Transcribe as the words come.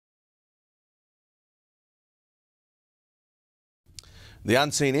The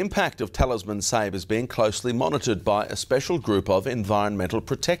unseen impact of Talisman Saber is being closely monitored by a special group of environmental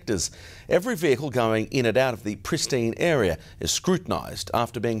protectors. Every vehicle going in and out of the pristine area is scrutinised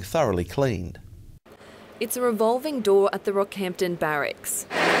after being thoroughly cleaned. It's a revolving door at the Rockhampton barracks.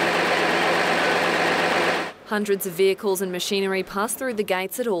 Hundreds of vehicles and machinery pass through the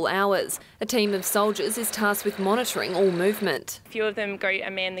gates at all hours. A team of soldiers is tasked with monitoring all movement. A few of them go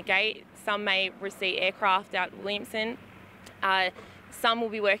and man the gate. Some may receive aircraft out of Williamson. Some will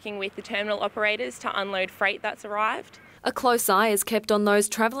be working with the terminal operators to unload freight that's arrived. A close eye is kept on those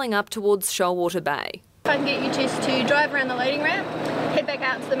travelling up towards Shoalwater Bay. If I can get you just to drive around the loading ramp, head back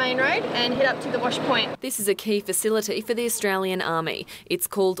out to the main road and head up to the wash point. This is a key facility for the Australian Army. It's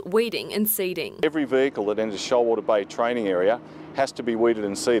called weeding and seeding. Every vehicle that enters Shoalwater Bay training area has to be weeded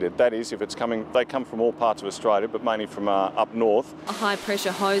and seeded. That is, if it's coming, they come from all parts of Australia, but mainly from up north. A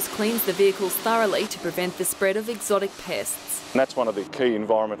high-pressure hose cleans the vehicles thoroughly to prevent the spread of exotic pests. And that's one of the key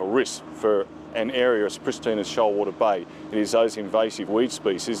environmental risks for an area as pristine as Shoalwater Bay. It is those invasive weed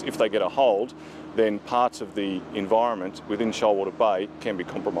species. If they get a hold, then parts of the environment within Shoalwater Bay can be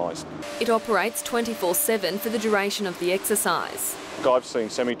compromised. It operates 24/7 for the duration of the exercise. I've seen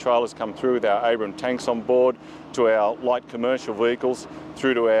semi-trailers come through with our Abram tanks on board, to our light commercial vehicles,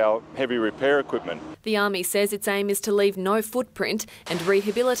 through to our heavy repair equipment. The Army says its aim is to leave no footprint and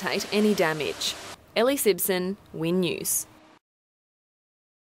rehabilitate any damage. Ellie Sibson, WIN News.